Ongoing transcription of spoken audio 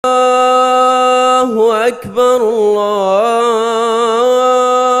الله أكبر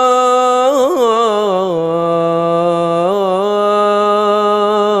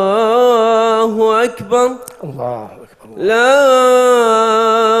الله أكبر الله أكبر لا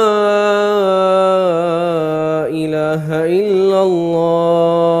إله إلا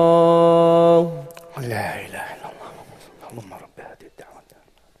الله لا إله إلا الله اللهم رب هذه الدعوة.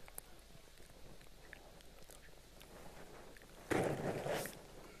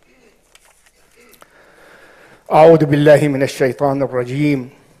 أعوذ بالله من الشيطان الرجيم.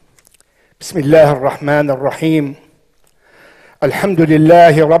 بسم الله الرحمن الرحيم. الحمد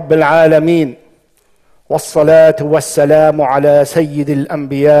لله رب العالمين، والصلاة والسلام على سيد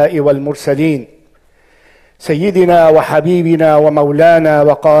الأنبياء والمرسلين، سيدنا وحبيبنا ومولانا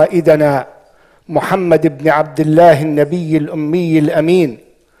وقائدنا محمد بن عبد الله النبي الأمي الأمين،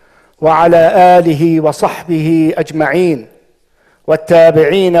 وعلى آله وصحبه أجمعين،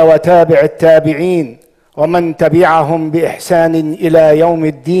 والتابعين وتابع التابعين، ومن تبعهم بإحسان إلى يوم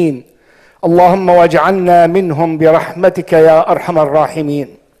الدين. اللهم واجعلنا منهم برحمتك يا أرحم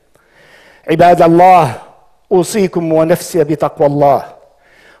الراحمين. عباد الله، أوصيكم ونفسي بتقوى الله،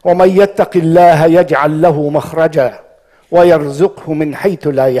 ومن يتق الله يجعل له مخرجا ويرزقه من حيث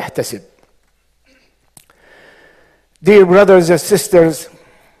لا يحتسب. Dear brothers and sisters,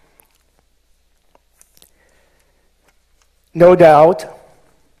 no doubt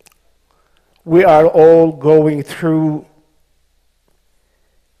we are all going through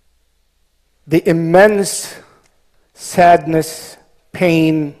the immense sadness,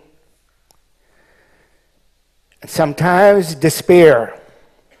 pain, and sometimes despair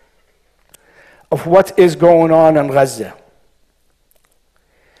of what is going on in Gaza.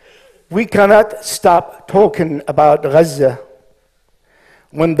 We cannot stop talking about Gaza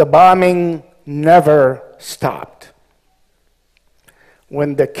when the bombing never stopped,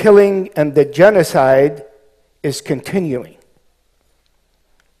 when the killing and the genocide is continuing.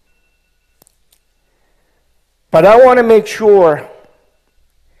 But I want to make sure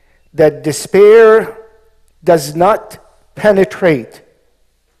that despair does not penetrate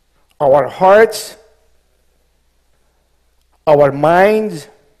our hearts, our minds,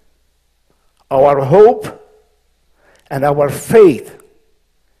 our hope, and our faith,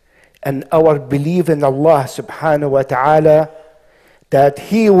 and our belief in Allah subhanahu wa ta'ala, that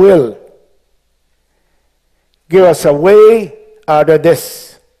He will give us a way out of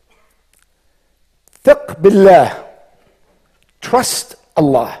this. Thiq billah, trust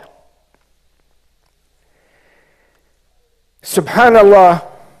Allah. Subhanallah,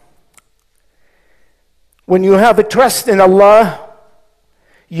 when you have a trust in Allah,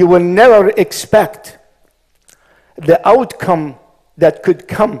 you will never expect the outcome that could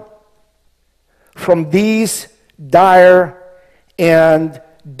come from these dire and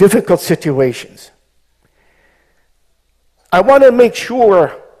difficult situations. I want to make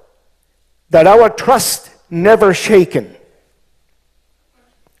sure that our trust never shaken.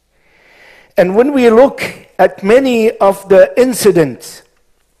 And when we look at many of the incidents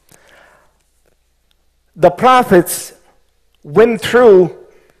the prophets went through,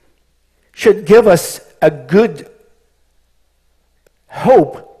 should give us a good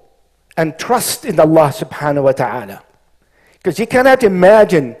hope and trust in Allah subhanahu wa ta'ala. Because you cannot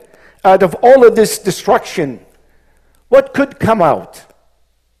imagine, out of all of this destruction, what could come out.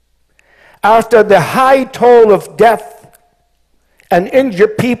 After the high toll of death and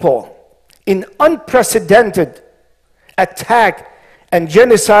injured people in unprecedented attack and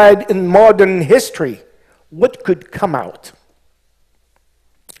genocide in modern history, what could come out?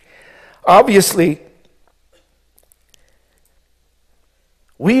 Obviously,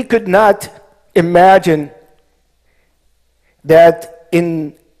 we could not imagine that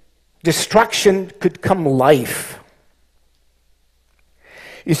in destruction could come life.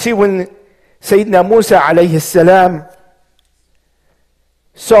 You see, when Sayyidina Musa alayhi salam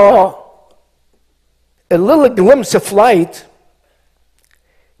saw a little glimpse of light,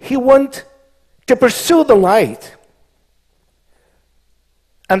 he went to pursue the light.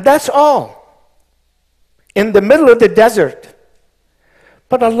 And that's all. In the middle of the desert.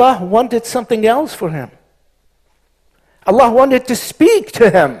 But Allah wanted something else for him. Allah wanted to speak to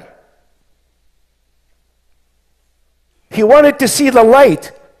him. He wanted to see the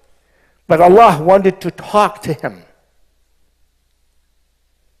light, but Allah wanted to talk to him.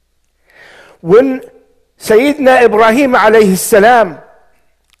 When Sayyidina Ibrahim alayhi salam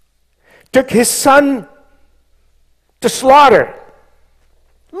took his son to slaughter,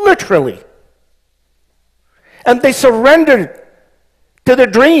 literally, and they surrendered to the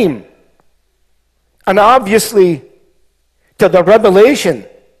dream, and obviously to the revelation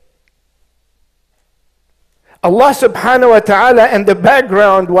Allah subhanahu wa ta'ala in the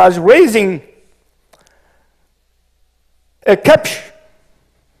background was raising a kabsh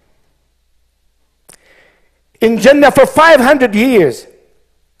in Jannah for 500 years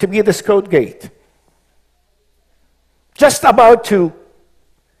to be the scout gate. Just about to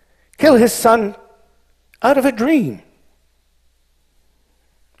kill his son out of a dream.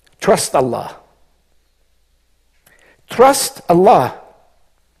 Trust Allah. Trust Allah.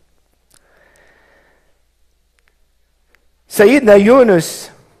 Sayyidina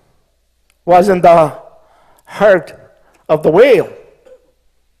Yunus was in the heart of the whale.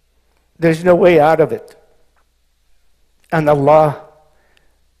 There's no way out of it. And Allah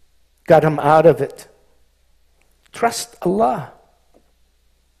got him out of it. Trust Allah.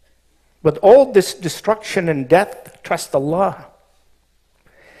 With all this destruction and death, trust Allah.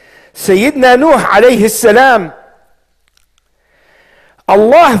 Sayyidina Nuh alayhi salam,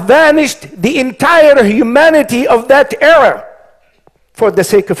 Allah vanished the entire humanity of that era for the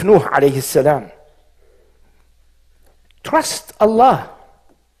sake of Nuh alayhi salam. Trust Allah.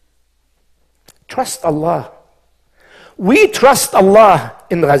 Trust Allah. We trust Allah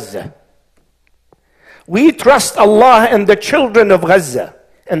in Gaza. We trust Allah in the children of Gaza,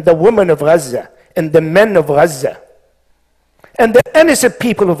 and the women of Gaza, and the men of Gaza, and the innocent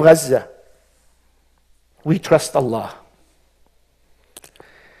people of Gaza. We trust Allah.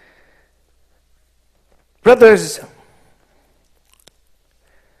 Brothers,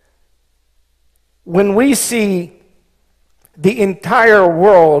 when we see the entire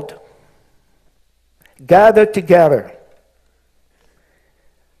world gather together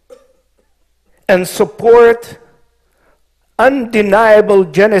and support undeniable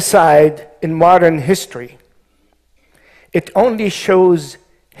genocide in modern history, it only shows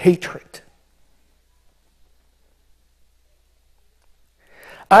hatred.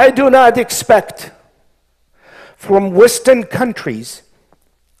 I do not expect from Western countries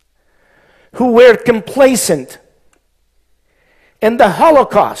who were complacent in the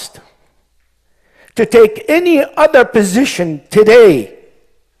Holocaust to take any other position today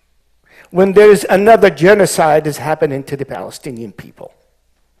when there is another genocide is happening to the Palestinian people.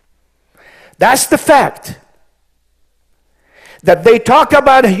 That's the fact. That they talk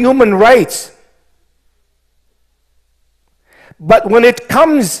about human rights, but when it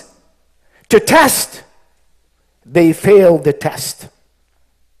comes to test, they fail the test.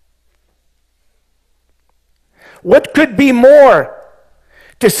 What could be more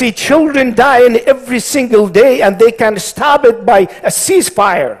to see children dying every single day and they can stop it by a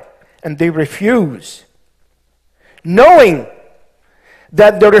ceasefire, and they refuse, knowing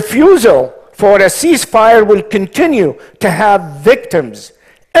that the refusal for a ceasefire will continue to have victims,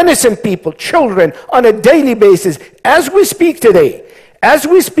 innocent people, children, on a daily basis. As we speak today, as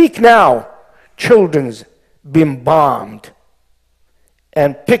we speak now, children's been bombed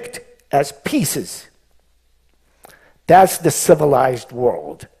and picked as pieces. That's the civilized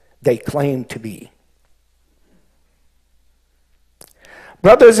world they claim to be.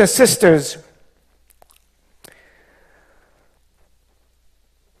 Brothers and sisters,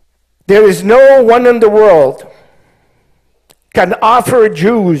 there is no one in the world can offer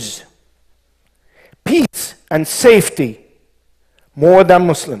Jews peace and safety more than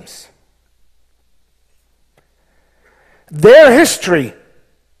Muslims. Their history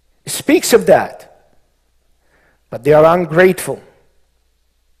speaks of that, but they are ungrateful.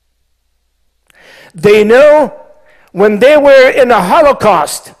 They know when they were in a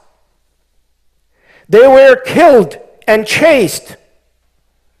Holocaust, they were killed and chased.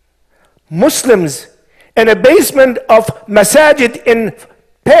 Muslims in a basement of masajid in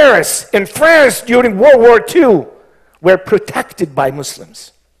Paris, in France, during World War II, were protected by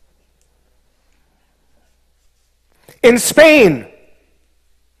Muslims. In Spain,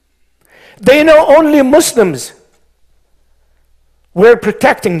 they know only Muslims were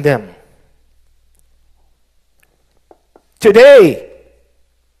protecting them. Today,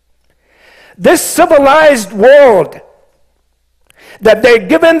 this civilized world, that they're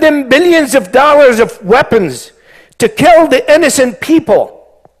giving them billions of dollars of weapons to kill the innocent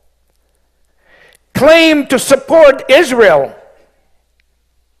people, claim to support Israel,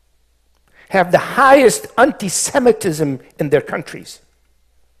 have the highest anti-Semitism in their countries.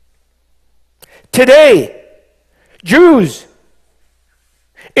 Today, Jews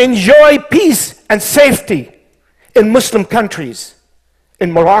enjoy peace and safety in Muslim countries,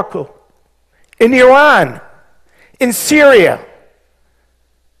 in Morocco, in Iran, in Syria.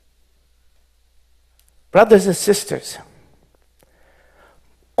 Brothers and sisters,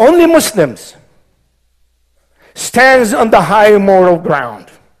 only Muslims stands on the high moral ground.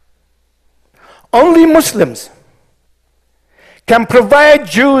 Only Muslims can provide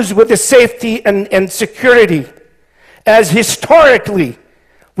Jews with the safety and security as historically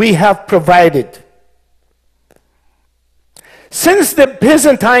we have provided. Since the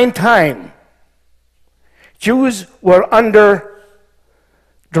Byzantine time, Jews were under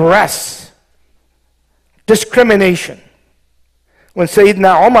duress, discrimination. When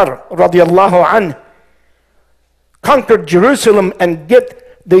Sayyidina Umar radiallahu anh conquered Jerusalem and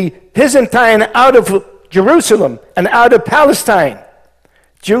get the Byzantine out of Jerusalem and out of Palestine,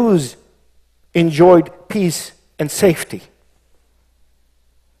 Jews enjoyed peace and safety.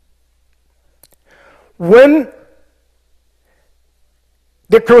 When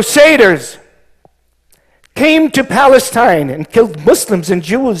the Crusaders came to Palestine and killed Muslims and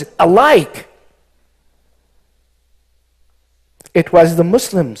Jews alike, it was the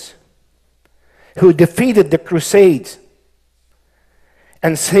Muslims who defeated the Crusades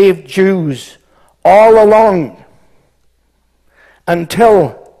and saved Jews all along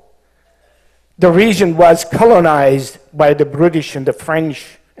until the region was colonized by the British and the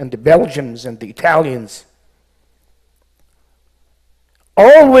French and the Belgians and the Italians.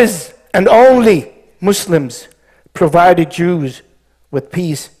 Always and only Muslims provided Jews with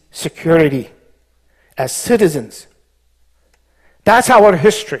peace, security as citizens. That's our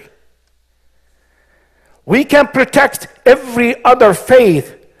history. We can protect every other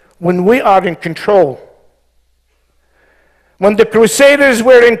faith when we are in control. When the Crusaders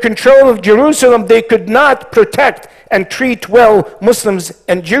were in control of Jerusalem, they could not protect and treat well Muslims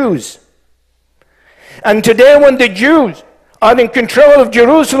and Jews. And today, when the Jews are in control of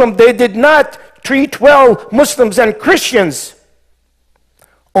Jerusalem, they did not treat well Muslims and Christians.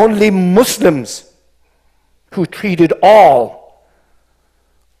 Only Muslims who treated all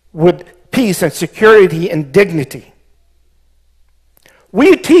with peace and security and dignity.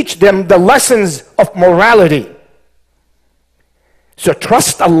 We teach them the lessons of morality. So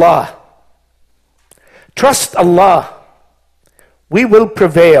trust Allah. Trust Allah. We will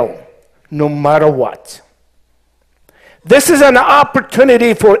prevail no matter what. This is an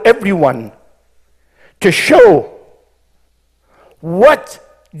opportunity for everyone to show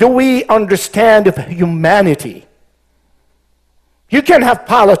what do we understand of humanity. You can have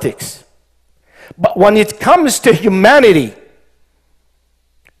politics, but when it comes to humanity,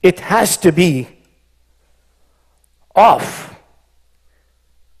 it has to be off.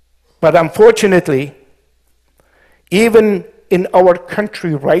 But unfortunately, even in our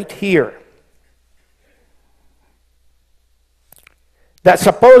country right here, that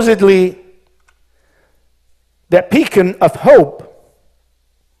supposedly the beacon of hope,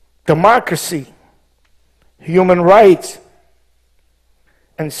 democracy, human rights,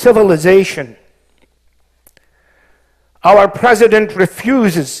 and civilization, our president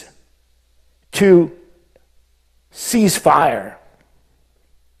refuses to cease fire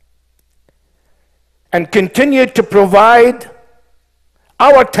and continue to provide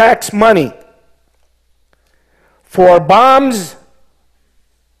our tax money for bombs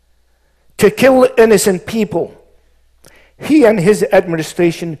to kill innocent people. He and his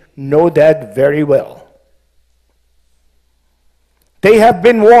administration know that very well. They have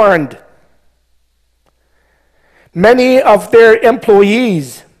been warned. Many of their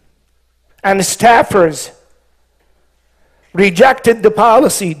employees and staffers rejected the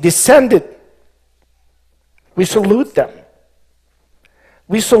policy, dissented. We salute them.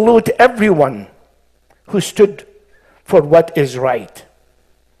 We salute everyone who stood for what is right.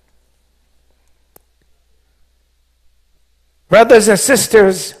 Brothers and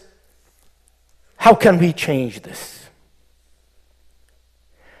sisters, how can we change this?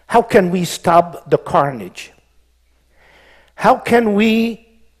 How can we stop the carnage? How can we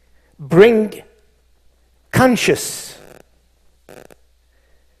bring conscience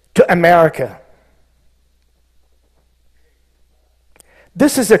to America?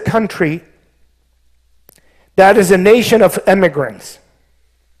 This is a country that is a nation of immigrants.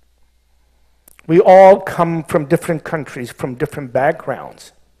 We all come from different countries, from different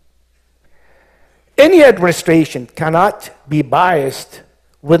backgrounds. Any administration cannot be biased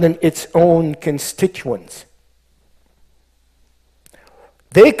within its own constituents.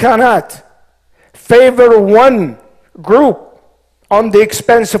 They cannot favor one group on the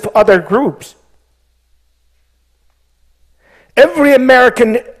expense of other groups. Every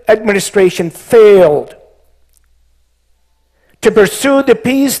American administration failed to pursue the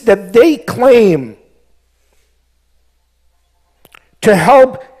peace that they claim to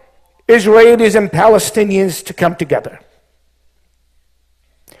help Israelis and Palestinians to come together.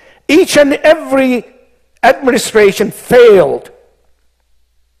 Each and every administration failed.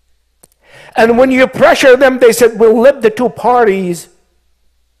 And when you pressure them, they said, we'll let the two parties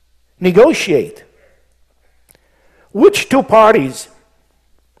negotiate. Which two parties?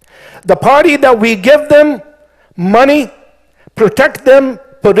 The party that we give them money, protect them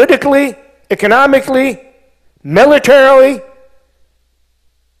politically, economically, militarily,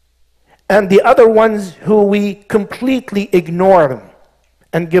 and the other ones who we completely ignore them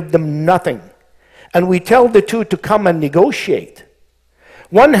and give them nothing. And we tell the two to come and negotiate.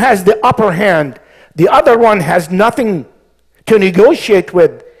 One has the upper hand, the other one has nothing to negotiate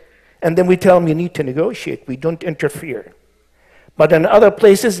with. And then we tell them, you need to negotiate, we don't interfere. But in other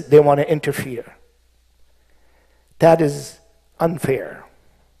places, they want to interfere. That is unfair.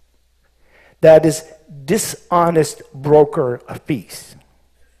 That is dishonest broker of peace.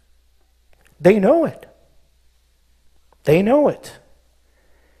 They know it. They know it.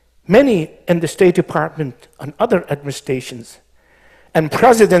 Many in the State Department and other administrations and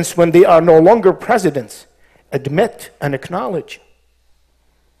presidents, when they are no longer presidents, admit and acknowledge.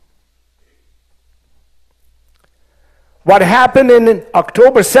 What happened in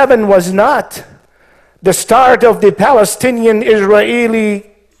October 7 was not the start of the Palestinian-Israeli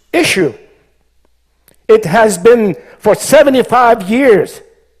issue. It has been for 75 years,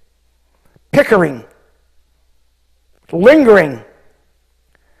 pickering, lingering,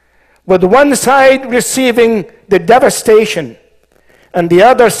 with one side receiving the devastation and the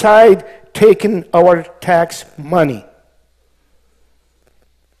other side taking our tax money.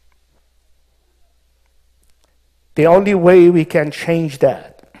 The only way we can change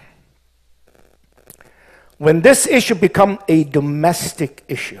that, when this issue becomes a domestic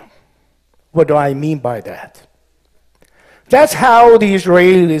issue. What do I mean by that? That's how the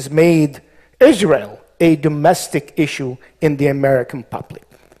Israelis made Israel a domestic issue in the American public.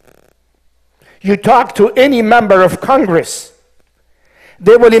 You talk to any member of Congress,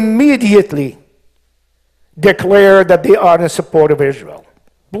 they will immediately declare that they are in support of Israel,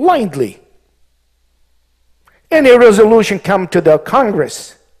 blindly. Any resolution come to the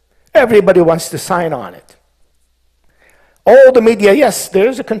Congress, everybody wants to sign on it. All the media, yes, there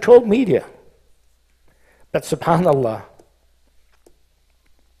is a controlled media. But subhanAllah,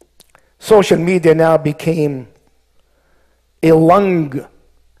 social media now became a lung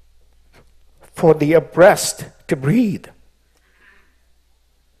for the oppressed to breathe.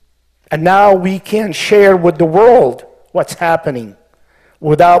 And now we can share with the world what's happening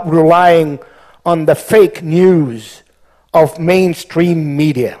without relying on the fake news of mainstream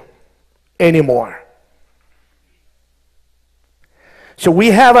media anymore. So we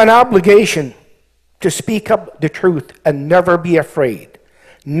have an obligation to speak up the truth and never be afraid,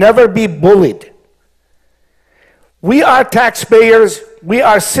 never be bullied. We are taxpayers, we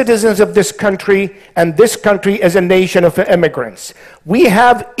are citizens of this country, and this country is a nation of immigrants. We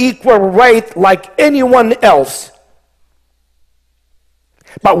have equal right like anyone else.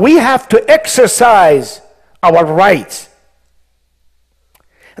 But we have to exercise our rights.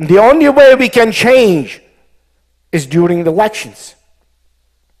 And the only way we can change is during the elections.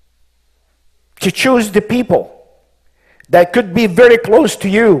 To choose the people that could be very close to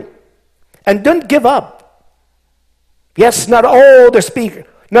you. And don't give up. Yes, not all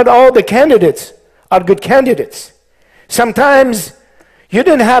the candidates are good candidates. Sometimes you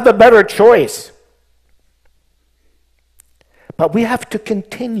didn't have a better choice. But we have to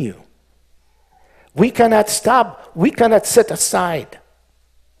continue. We cannot stop. We cannot set aside.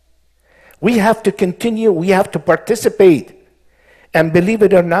 We have to continue. We have to participate. And believe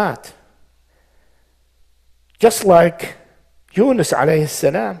it or not, just like Yunus alayhi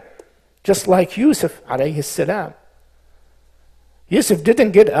salam, just like Yusuf alayhi salam. Yusuf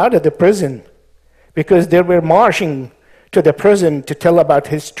didn't get out of the prison because they were marching to the prison to tell about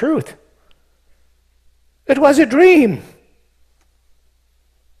his truth. It was a dream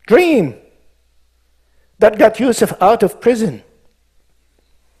that got Yusuf out of prison.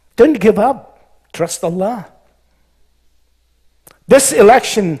 Don't give up. Trust Allah. This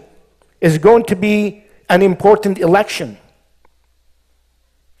election is going to be an important election.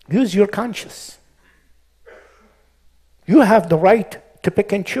 Use your conscience. You have the right to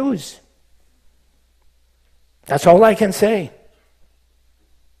pick and choose. That's all I can say.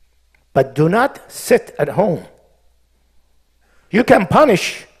 But do not sit at home. You can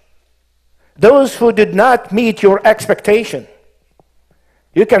punish those who did not meet your expectation.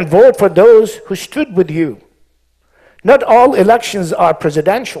 You can vote for those who stood with you. Not all elections are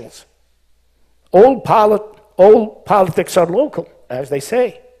presidentials. All politics are local, as they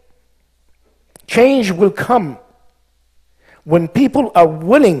say. Change will come when people are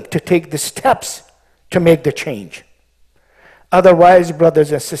willing to take the steps to make the change. Otherwise,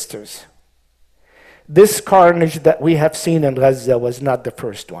 brothers and sisters, This carnage that we have seen in Gaza was not the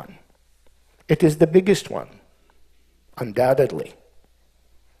first one. It is the biggest one, undoubtedly.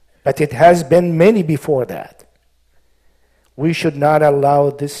 But it has been many before that. We should not allow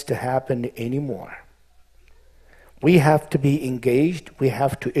this to happen anymore. We have to be engaged. We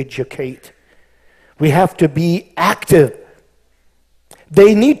have to educate. We have to be active.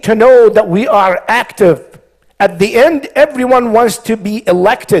 They need to know that we are active. At the end, everyone wants to be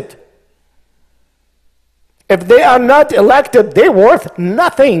elected. If they are not elected, they're worth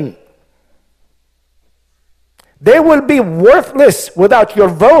nothing. They will be worthless without your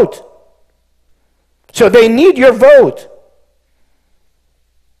vote. So they need your vote.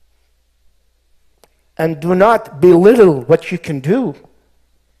 And do not belittle what you can do.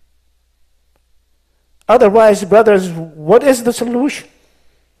 Otherwise, brothers, what is the solution?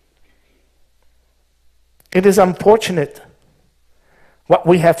 It is unfortunate what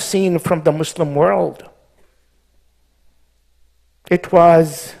we have seen from the Muslim world. It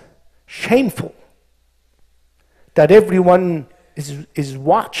was shameful that everyone is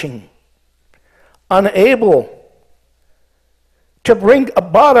watching, unable to bring a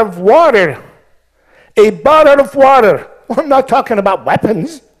bottle of water. A bottle of water. I'm not talking about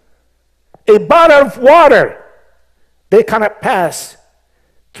weapons. A bottle of water. They cannot pass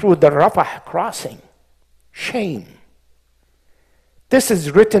through the Rafah crossing. Shame. This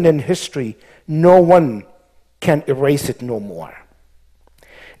is written in history. No one can erase it no more.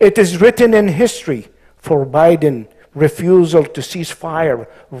 It is written in history for Biden refusal to cease fire,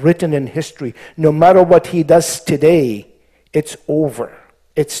 written in history. No matter what he does today, it's over.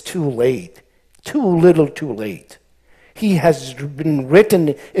 It's too late. Too little, too late. He has been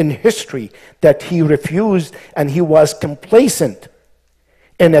written in history that he refused and he was complacent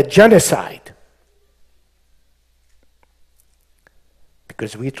in a genocide.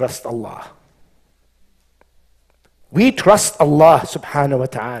 Because we trust Allah. We trust Allah subhanahu wa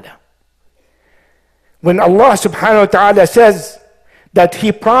ta'ala. When Allah subhanahu wa ta'ala says that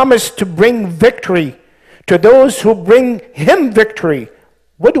He promised to bring victory to those who bring Him victory,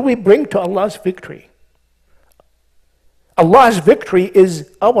 what do we bring to Allah's victory? Allah's victory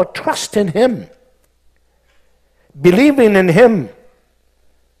is our trust in Him, believing in Him.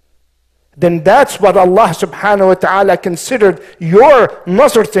 Then that's what Allah subhanahu wa ta'ala considered your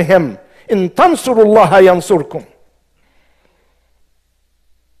nasr to Him. In tansurullaha yansurkum.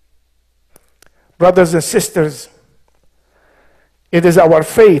 Brothers and sisters, it is our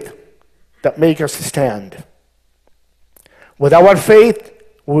faith that makes us stand. With our faith,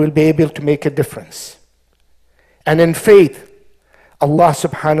 we will be able to make a difference. And in faith, Allah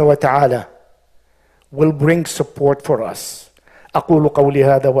subhanahu wa ta'ala will bring support for us. أقول قولي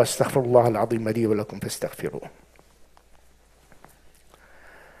هذا وأستغفر الله العظيم لي ولكم فاستغفروه.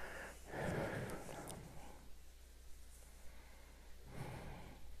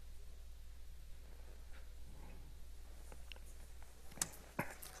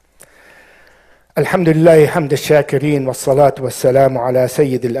 الحمد لله حمد الشاكرين والصلاة والسلام على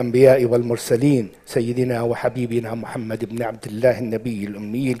سيد الأنبياء والمرسلين سيدنا وحبيبنا محمد بن عبد الله النبي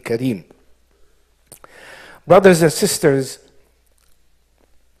الأمي الكريم. Brothers and sisters,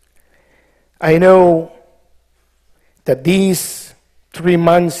 I know that these 3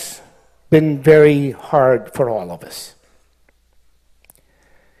 months been very hard for all of us.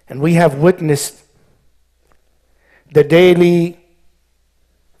 And we have witnessed the daily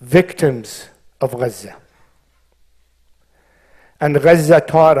victims of Gaza. And Gaza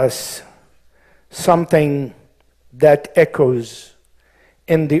taught us something that echoes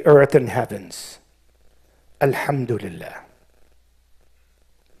in the earth and heavens. Alhamdulillah.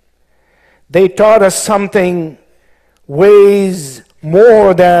 They taught us something weighs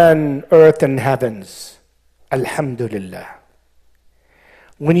more than earth and heavens. Alhamdulillah.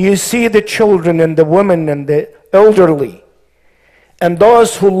 When you see the children and the women and the elderly and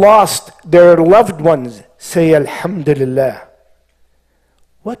those who lost their loved ones, say Alhamdulillah.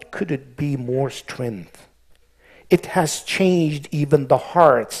 What could it be more strength? It has changed even the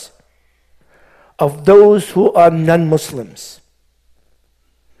hearts of those who are non-Muslims.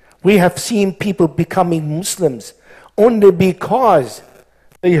 We have seen people becoming Muslims only because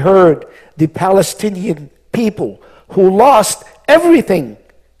they heard the Palestinian people who lost everything,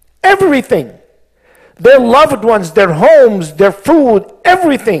 their loved ones, their homes, their food,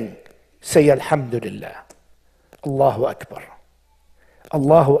 everything, say Alhamdulillah. Allahu Akbar.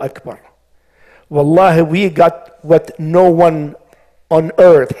 Allahu Akbar. Wallahi, we got what no one on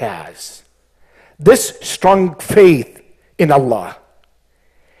earth has. This strong faith in Allah.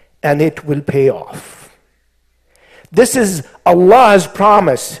 And it will pay off. This is Allah's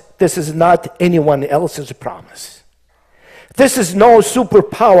promise This is not anyone else's promise. This is no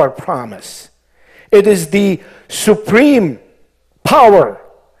superpower promise. It is the supreme power.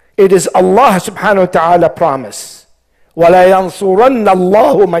 It is Allah subhanahu wa ta'ala promise. وَلَا يَنْصُرَنَّ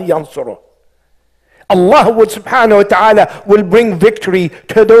اللَّهُ مَنْ يَنْصُرُهُ. Allah subhanahu wa ta'ala will bring victory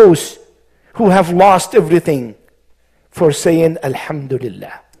to those who have lost everything for saying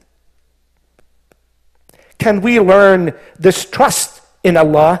Alhamdulillah. Can we learn this trust in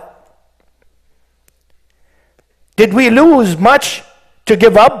Allah? Did we lose much to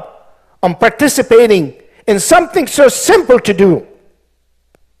give up on participating in something so simple to do?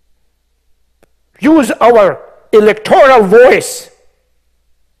 Use our electoral voice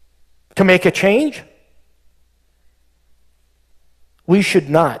to make a change? We should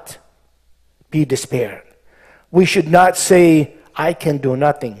not be despaired. We should not say, I can do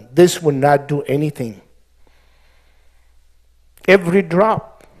nothing. This will not do anything. Every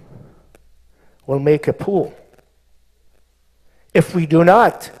drop will make a pool. If we do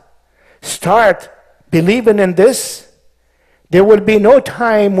not start believing in this, there will be no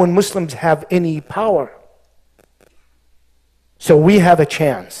time when Muslims have any power. So we have a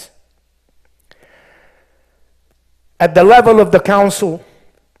chance. At the level of the Council,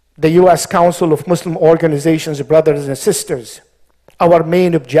 the U.S. Council of Muslim Organizations, brothers and sisters, our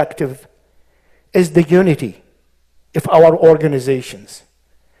main objective is the unity of our organizations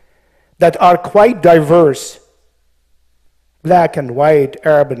that are quite diverse, black and white,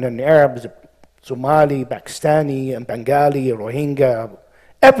 Arab and non-Arabs, Somali, Pakistani, and Bengali, Rohingya,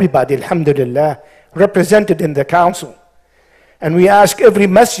 everybody, alhamdulillah, represented in the council. And we ask every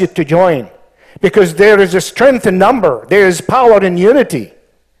masjid to join, because there is a strength in number, there is power in unity.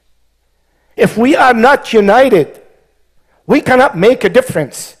 If we are not united, we cannot make a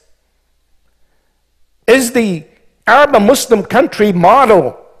difference. Is the Arab Muslim country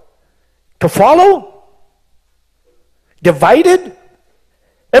model to follow? Divided?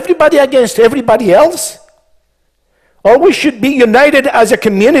 Everybody against everybody else? Or we should be united as a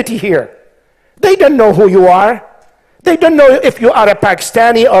community here. They don't know who you are. They don't know if you are a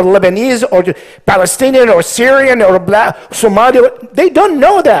Pakistani or Lebanese or Palestinian or Syrian or black Somali. They don't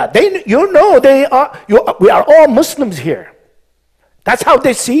know that. We are all Muslims here. That's how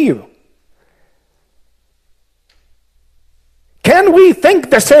they see you. Can we think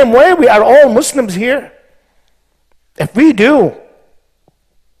the same way? We are all Muslims here. If we do,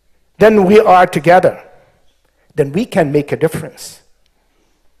 then we are together. Then we can make a difference.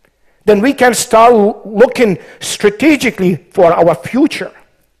 Then we can start looking strategically for our future,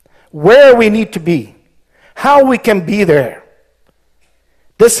 where we need to be, how we can be there.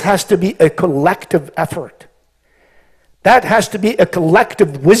 This has to be a collective effort. That has to be a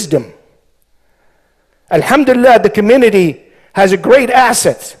collective wisdom. Alhamdulillah, the community has a great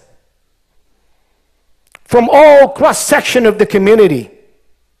asset from all cross-section of the community.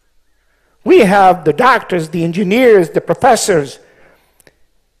 We have the doctors, the engineers, the professors,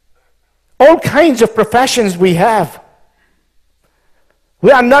 all kinds of professions we have.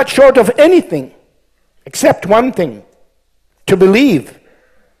 We are not short of anything except one thing, to believe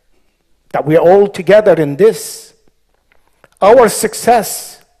that we are all together in this. Our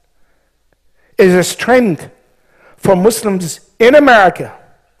success is a strength for Muslims in America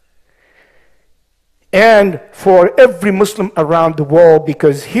and for every Muslim around the world,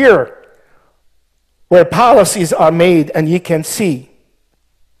 because here, where policies are made, and you can see,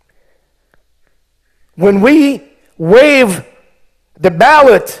 when we wave the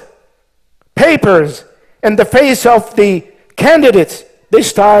ballot papers in the face of the candidates, they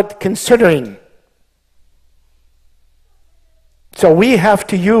start considering. So we have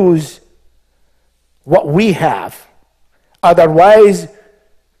to use what we have. Otherwise,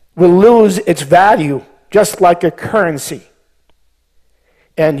 we'll lose its value, just like a currency.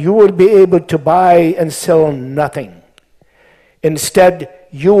 And you will be able to buy and sell nothing. Instead,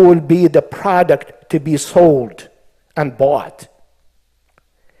 you will be the product to be sold and bought.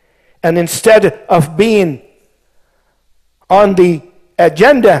 And instead of being on the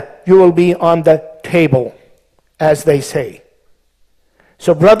agenda, you will be on the table, as they say.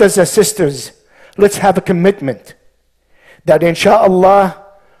 So brothers and sisters, let's have a commitment that inshallah,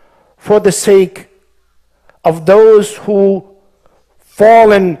 for the sake of those who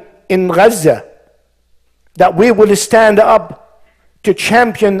fallen in Gaza, that we will stand up to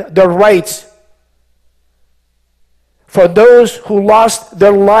champion their rights. For those who lost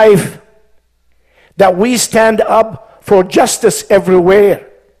their life, that we stand up for justice everywhere.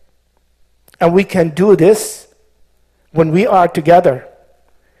 And we can do this when we are together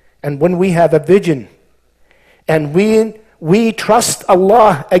and when we have a vision and we trust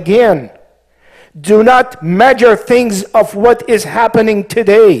Allah again. Do not measure things of what is happening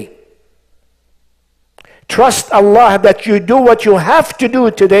today. Trust Allah that you do what you have to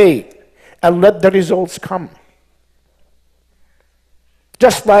do today and let the results come.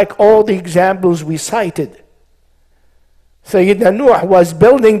 Just like all the examples we cited. Sayyidina Nuh was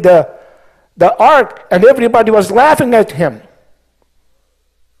building the ark and everybody was laughing at him.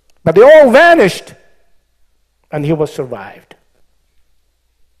 But they all vanished and he was survived.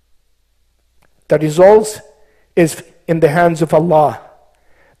 The results is in the hands of Allah.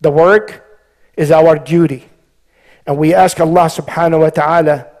 The work is our duty. And we ask Allah subhanahu wa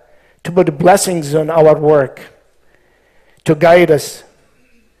ta'ala to put blessings on our work, to guide us,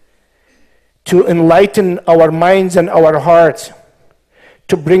 to enlighten our minds and our hearts,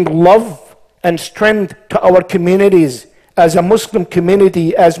 to bring love and strength to our communities as a Muslim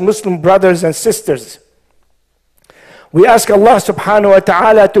community, as Muslim brothers and sisters. We ask Allah subhanahu wa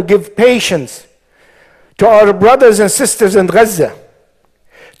ta'ala to give patience to our brothers and sisters in Gaza,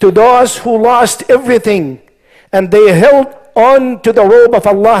 to those who lost everything and they held on to the rope of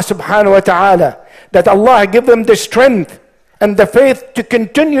Allah subhanahu wa ta'ala, that Allah give them the strength and the faith to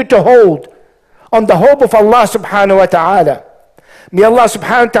continue to hold on the hope of Allah subhanahu wa ta'ala. May Allah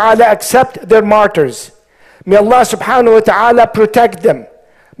subhanahu wa ta'ala accept their martyrs. May Allah subhanahu wa ta'ala protect them.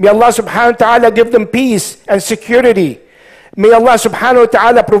 May Allah subhanahu wa ta'ala give them peace and security. May Allah subhanahu wa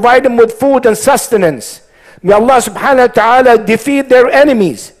ta'ala provide them with food and sustenance. May Allah subhanahu wa ta'ala defeat their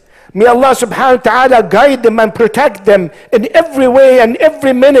enemies. May Allah subhanahu wa ta'ala guide them and protect them in every way and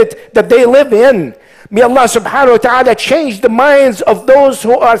every minute that they live in. May Allah subhanahu wa ta'ala change the minds of those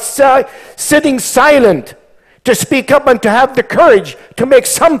who are sitting silent to speak up and to have the courage to make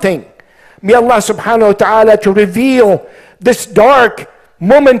something. May Allah subhanahu wa ta'ala to reveal this dark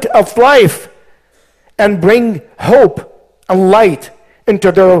moment of life and bring hope and light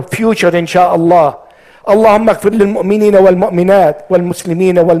into their future, insha'Allah. اللهم اغفر للمؤمنين والمؤمنات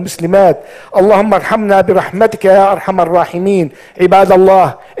والمسلمين والمسلمات اللهم ارحمنا برحمتك يا أرحم الراحمين عباد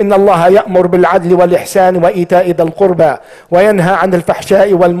الله إن الله يأمر بالعدل والإحسان وإيتاء ذي القربى وينهى عن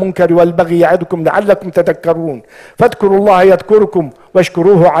الفحشاء والمنكر والبغي يعظكم لعلكم تذكرون فاذكروا الله يذكركم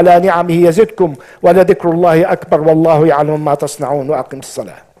واشكروه على نعمه يزدكم ولذكر الله أكبر والله يعلم ما تصنعون وأقم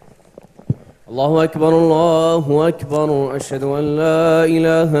الصلاة. الله أكبر الله أكبر أشهد أن لا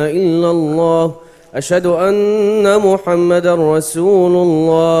إله إلا الله أشهد أن محمدا رسول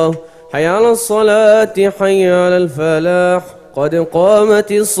الله حي على الصلاة حي على الفلاح قد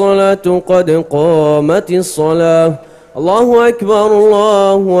قامت الصلاة قد قامت الصلاة الله أكبر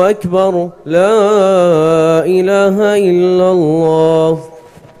الله أكبر لا إله إلا الله.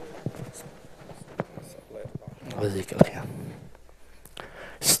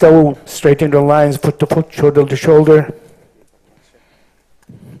 Stow, straighten the lines, foot to foot, shoulder to shoulder.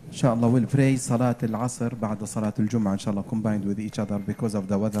 Inshallah, we'll pray Salat al-Asr بعد صلاة الجمعة inshallah combined with each other because of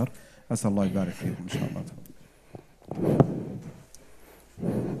the weather. أسأل الله يبارك فيكم inshallah.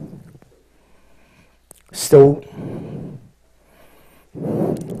 Stow.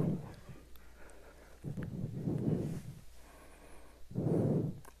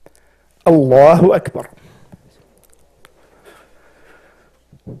 Allahu Akbar.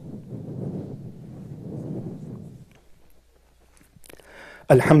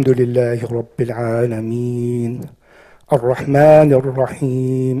 الحمد لله رب العالمين الرحمن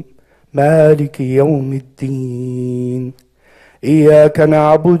الرحيم مالك يوم الدين إياك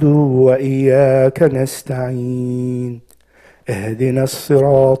نعبد وإياك نستعين اهدنا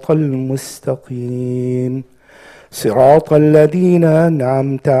الصراط المستقيم صراط الذين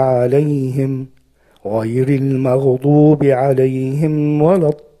أنعمت عليهم غير المغضوب عليهم ولا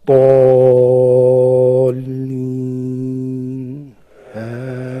الضالين.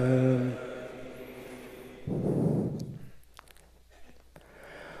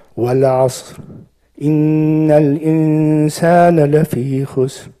 والعصر إن الإنسان لفي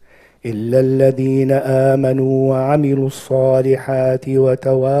خسر إلا الذين آمنوا وعملوا الصالحات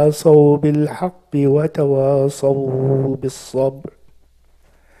وتواصوا بالحق وتواصوا بالصبر.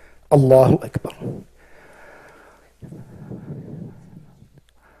 الله أكبر.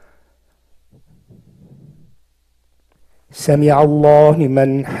 سمع الله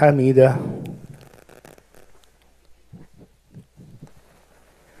لمن حمده.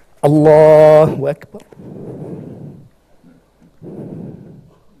 الله أكبر.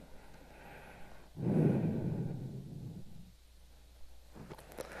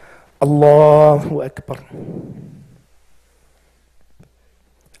 الله أكبر.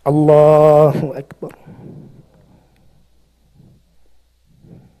 الله أكبر.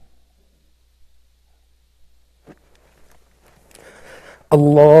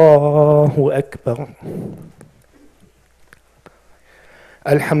 الله أكبر.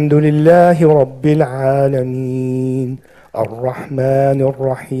 الحمد لله رب العالمين الرحمن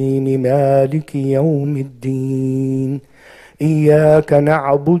الرحيم مالك يوم الدين إياك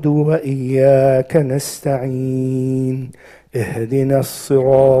نعبد وإياك نستعين اهدنا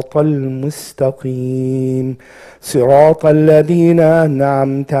الصراط المستقيم صراط الذين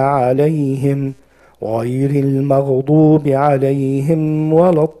أنعمت عليهم غير المغضوب عليهم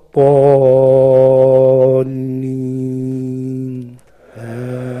ولا الضالين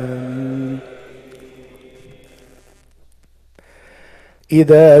آمين.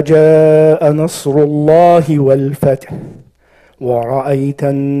 إذا جاء نصر الله والفتح ورأيت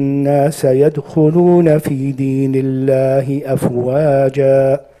الناس يدخلون في دين الله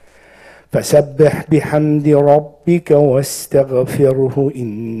أفواجا فسبح بحمد ربك واستغفره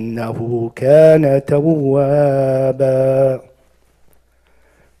إنه كان توابا.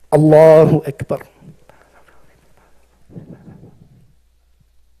 الله أكبر.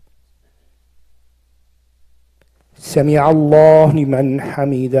 سمع الله لمن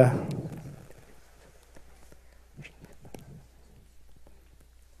حمده.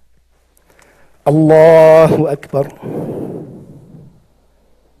 الله أكبر.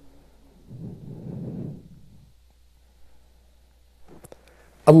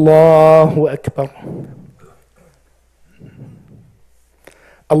 الله أكبر.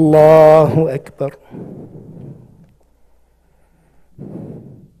 الله أكبر.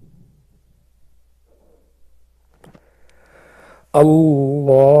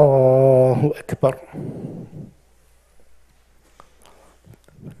 الله أكبر.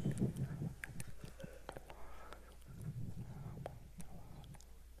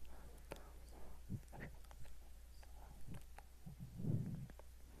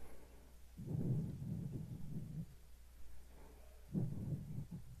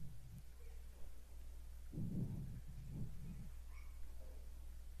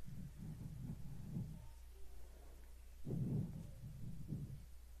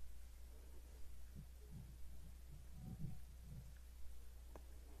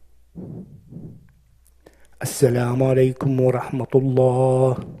 السلام عليكم ورحمة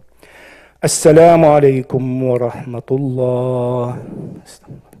الله. السلام عليكم ورحمة الله.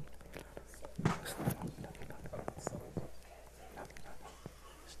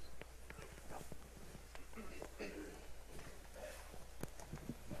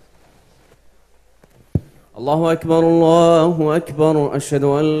 الله أكبر الله أكبر. أشهد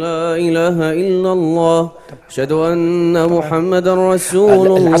أن لا إله إلا الله. أشهد أن محمدا رسول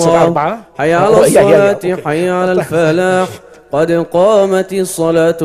الله. حي على الصلاة حي على الفلاح قد قامت الصلاة.